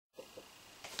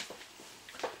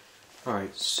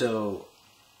Alright, so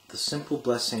the simple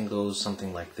blessing goes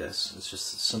something like this. It's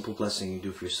just a simple blessing you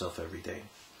do for yourself every day.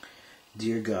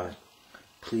 Dear God,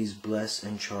 please bless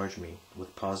and charge me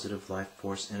with positive life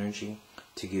force energy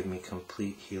to give me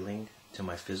complete healing to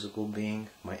my physical being,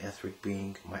 my etheric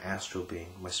being, my astral being,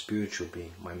 my spiritual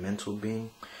being, my mental being,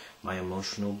 my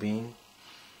emotional being.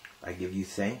 I give you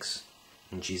thanks.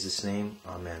 In Jesus' name,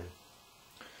 Amen.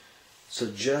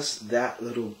 So just that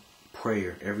little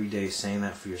prayer every day, saying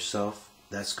that for yourself,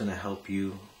 that's going to help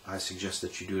you. I suggest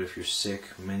that you do it if you're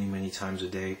sick many times a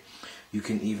day. You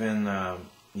can even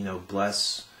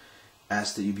bless,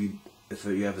 ask that you be, if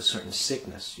you have a certain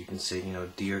sickness, you can say,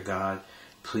 dear God,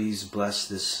 please bless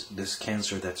this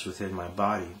cancer that's within my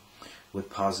body with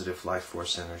positive life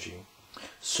force energy,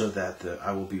 so that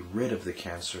I will be rid of the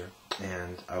cancer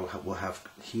and I will have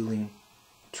healing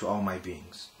to all my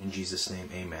beings. In Jesus' name,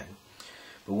 amen.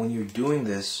 But when you're doing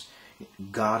this,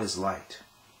 God is light,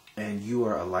 and you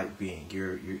are a light being.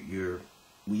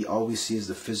 We always see as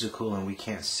the physical, and we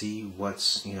can't see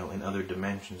what's in other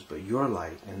dimensions. But you're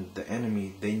light, and the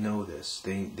enemy, they know this.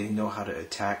 They know how to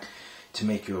attack to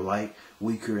make your light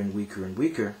weaker and weaker and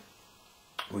weaker,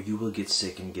 or you will get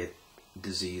sick and get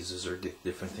diseases or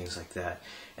different things like that.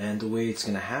 And the way it's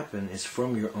going to happen is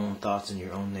from your own thoughts and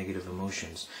your own negative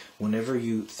emotions. Whenever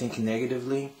you think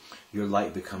negatively, your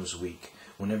light becomes weak.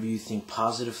 Whenever you think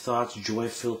positive thoughts,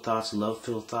 joy-filled thoughts,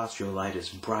 love-filled thoughts, your light is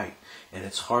bright. And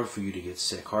it's hard for you to get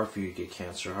sick, hard for you to get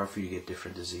cancer, hard for you to get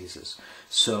different diseases.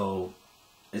 So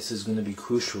this is going to be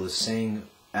crucial, is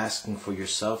asking for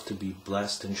yourself to be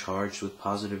blessed and charged with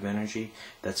positive energy.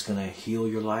 That's going to heal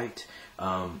your light.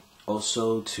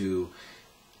 Also to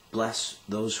bless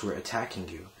those who are attacking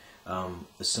you.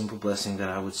 A simple blessing that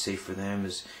I would say for them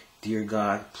is, dear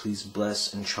God, please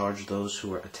bless and charge those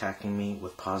who are attacking me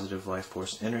with positive life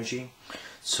force energy,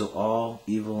 so all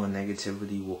evil and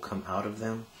negativity will come out of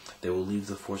them. They will leave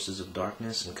the forces of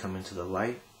darkness and come into the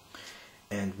light.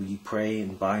 And we pray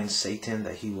and bind Satan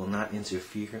that he will not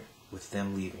interfere with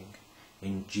them leaving.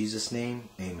 In Jesus' name,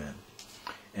 amen.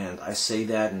 And I say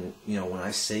that, and when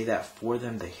I say that for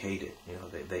them, they hate it.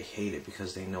 They hate it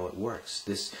because they know it works.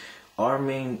 Our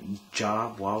main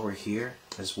job while we're here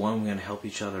is, one, we're going to help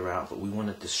each other out, but we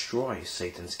want to destroy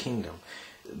Satan's kingdom.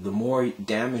 The more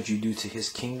damage you do to his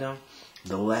kingdom,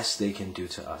 the less they can do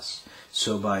to us.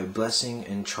 So by blessing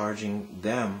and charging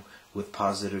them with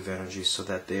positive energy so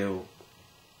that they'll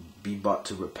be brought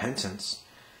to repentance,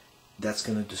 that's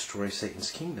going to destroy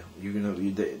Satan's kingdom. You're going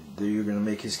to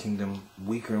make his kingdom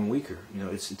weaker and weaker.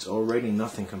 It's already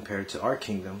nothing compared to our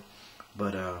kingdom,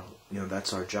 but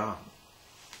that's our job.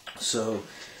 So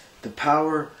the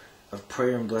power of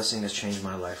prayer and blessing has changed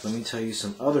my life. Let me tell you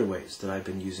some other ways that I've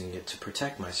been using it to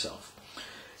protect myself.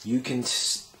 You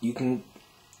can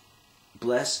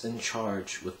bless and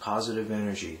charge with positive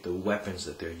energy the weapons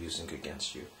that they're using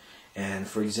against you. And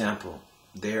for example,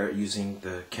 they're using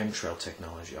the chemtrail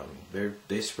technology on me.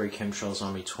 They spray chemtrails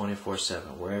on me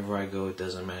 24/7. Wherever I go, it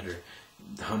doesn't matter.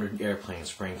 100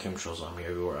 airplanes spraying chemtrails on me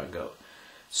everywhere I go.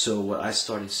 So what I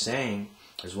started saying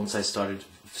is, once I started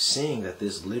seeing that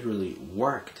this literally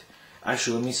worked.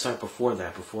 Actually, let me start before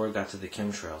that, before I got to the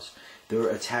chemtrails. They were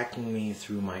attacking me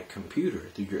through my computer,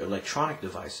 through your electronic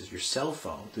devices, your cell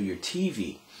phone, through your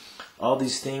TV. All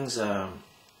these things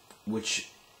which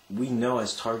we know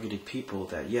as targeted people,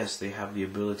 that yes, they have the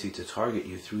ability to target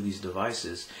you through these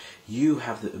devices. You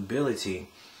have the ability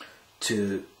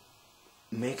to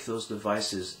make those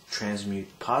devices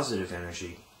transmute positive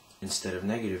energy instead of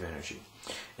negative energy.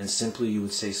 And simply you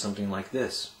would say something like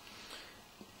this.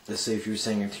 Let's say if you're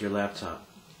saying it to your laptop,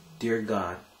 dear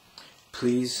God,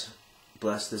 please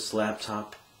bless this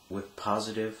laptop with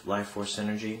positive life force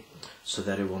energy so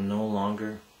that it will no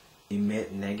longer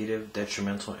emit negative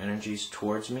detrimental energies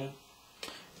towards me.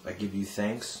 I give you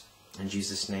thanks. In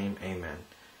Jesus' name, amen.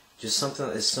 Just something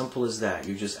as simple as that.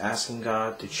 You're just asking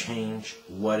God to change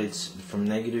what it's from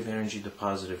negative energy to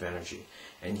positive energy.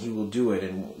 And he will do it.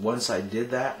 And once I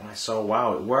did that, and I saw,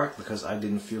 wow, it worked, because I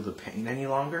didn't feel the pain any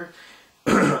longer,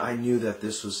 I knew that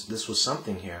this was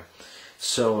something here.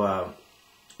 So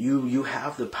you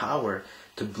have the power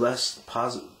to bless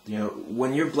positive.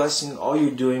 When you're blessing, all you're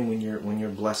doing when you're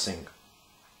blessing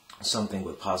something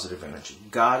with positive energy.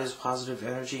 God is positive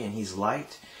energy, and he's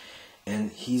light,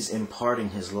 and he's imparting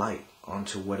his light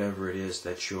onto whatever it is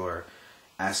that you're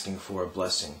asking for a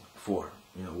blessing for.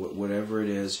 Whatever it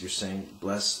is, you're saying,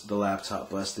 bless the laptop,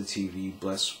 bless the TV,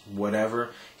 bless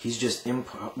whatever. He's just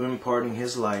imparting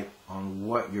his light on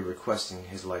what you're requesting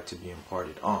his light to be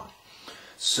imparted on.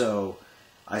 So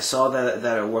I saw that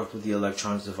it worked with the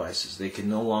electronic devices. They could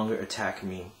no longer attack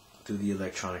me through the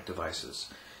electronic devices.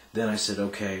 Then I said,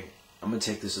 okay, I'm gonna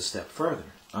take this a step further.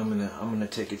 I'm gonna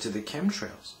take it to the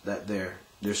chemtrails that they're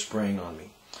spraying on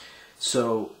me.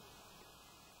 So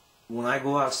when I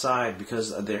go outside,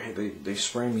 because they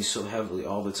spray me so heavily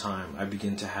all the time, I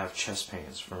begin to have chest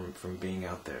pains from being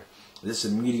out there. This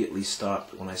immediately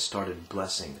stopped when I started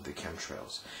blessing the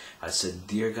chemtrails. I said,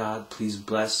 "Dear God, please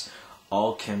bless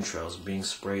all chemtrails being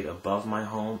sprayed above my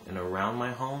home and around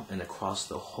my home and across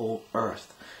the whole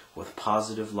earth with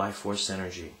positive life force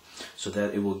energy, so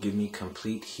that it will give me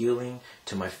complete healing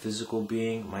to my physical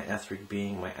being, my etheric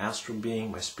being, my astral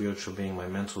being, my spiritual being, my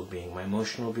mental being, my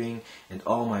emotional being, and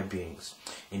all my beings.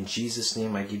 In Jesus'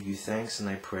 name I give you thanks and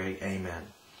I pray,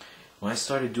 amen." When I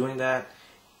started doing that,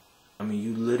 I mean,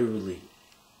 you literally,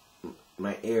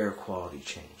 my air quality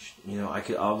changed. You know, I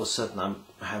could, all of a sudden, I'm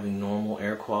having normal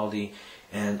air quality,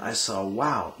 and I saw,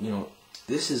 wow, you know,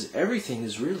 everything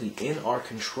is really in our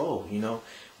control, you know.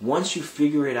 Once you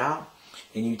figure it out,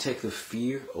 and you take the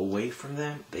fear away from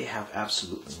them, they have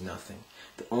absolutely nothing.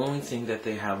 The only thing that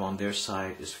they have on their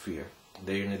side is fear.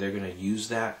 They're going to use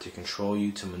that to control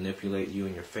you, to manipulate you,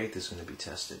 and your faith is going to be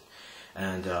tested.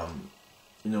 And,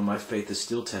 you know, my faith is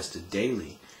still tested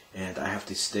daily. And I have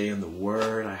to stay in the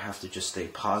Word. I have to just stay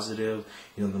positive.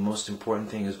 You know, the most important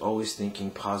thing is always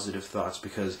thinking positive thoughts,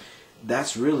 because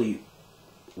that's really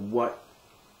what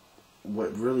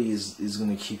really is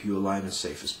going to keep you alive and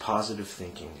safe, is positive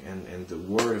thinking. And the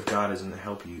Word of God is going to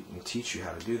help you and teach you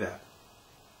how to do that.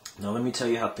 Now let me tell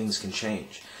you how things can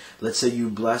change. Let's say you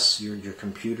bless your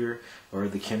computer or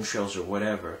the chemtrails or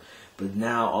whatever, but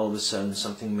now all of a sudden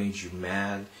something made you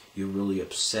mad, you're really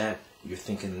upset, you're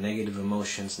thinking negative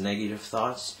emotions, negative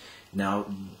thoughts. Now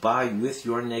with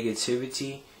your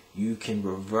negativity, you can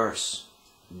reverse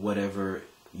whatever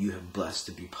you have blessed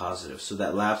to be positive. So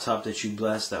that laptop that you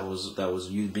blessed, that was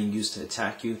you being used to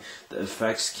attack you, the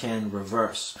effects can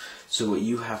reverse. So what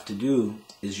you have to do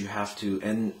is you have to,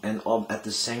 and all, at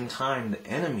the same time, the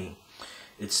enemy,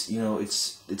 it's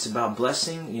about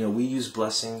blessing. You know, we use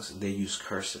blessings, they use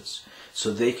curses.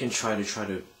 So they can try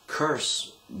to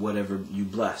curse whatever you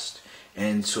blessed.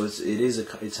 And so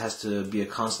it has to be a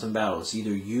constant battle. It's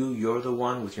either you're the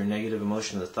one with your negative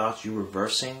emotion, the thoughts, you're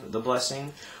reversing the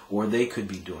blessing, or they could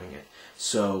be doing it.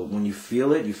 So when you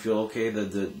feel it, you feel okay,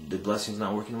 the blessing's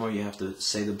not working anymore, you have to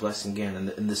say the blessing again. And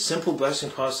in the simple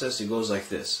blessing process, it goes like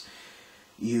this.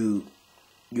 You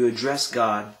address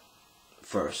God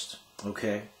first,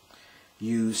 okay?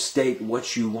 You state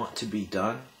what you want to be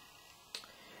done,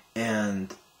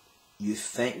 and you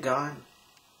thank God,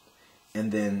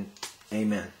 and then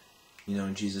amen. You know,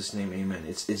 in Jesus' name, amen.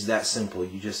 It's that simple.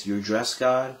 You address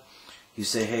God. You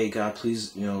say, "Hey, God,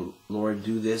 please, you know, Lord,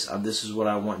 do this. This is what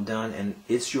I want done," and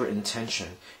it's your intention.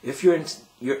 If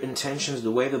your intentions,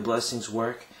 the way the blessings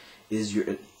work, is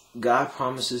God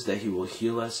promises that He will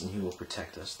heal us and He will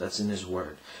protect us. That's in His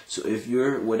Word. So if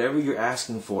whatever you're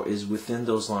asking for is within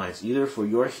those lines, either for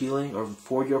your healing or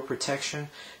for your protection,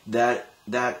 that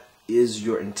is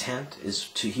your intent, is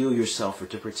to heal yourself or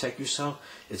to protect yourself,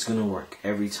 it's going to work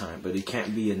every time. But it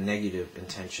can't be a negative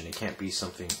intention. It can't be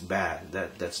something bad.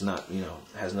 That's not, you know,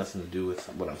 has nothing to do with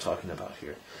what I'm talking about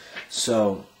here.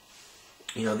 So,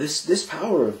 you know, this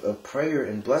power of prayer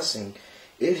and blessing,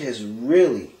 it has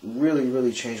really, really,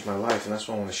 really changed my life, and that's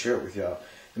why I want to share it with y'all.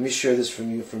 Let me share this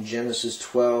from you from Genesis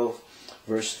 12,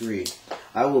 verse 3.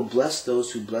 "I will bless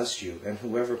those who bless you, and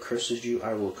whoever curses you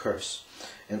I will curse.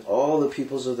 And all the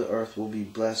peoples of the earth will be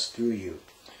blessed through you."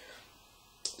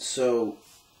 So,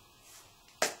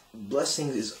 blessing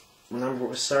is, when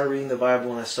I started reading the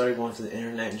Bible and I started going to the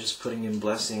internet and just putting in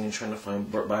blessing and trying to find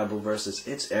Bible verses,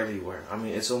 it's everywhere. I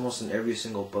mean, it's almost in every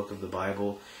single book of the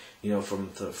Bible, you know, from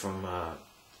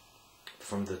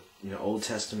the Old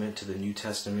Testament to the New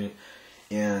Testament.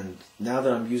 And now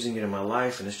that I'm using it in my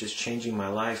life and it's just changing my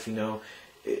life, you know,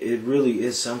 it really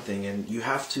is something. And you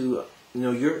have to, you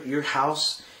know, your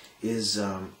house is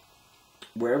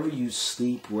wherever you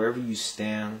sleep, wherever you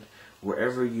stand,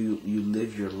 wherever you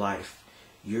live your life,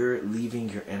 you're leaving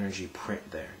your energy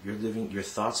print there. Your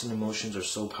thoughts and emotions are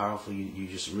so powerful,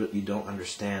 you don't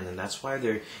understand. And that's why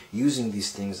they're using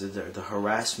these things. The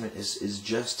harassment is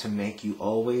just to make you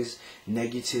always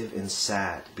negative and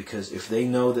sad, because if they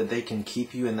know that they can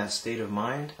keep you in that state of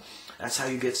mind, that's how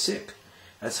you get sick.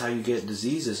 That's how you get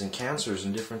diseases and cancers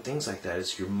and different things like that.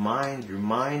 It's your mind,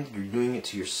 you're doing it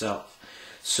to yourself.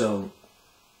 So,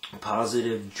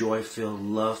 positive, joy-filled,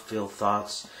 love-filled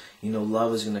thoughts, you know,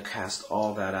 love is going to cast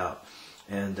all that out.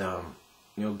 And,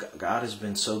 you know, God has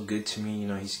been so good to me. You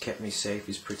know, He's kept me safe,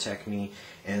 He's protected me.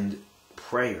 And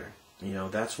prayer, you know,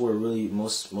 that's where really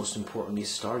most importantly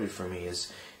started for me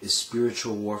is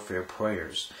spiritual warfare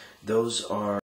prayers. Those are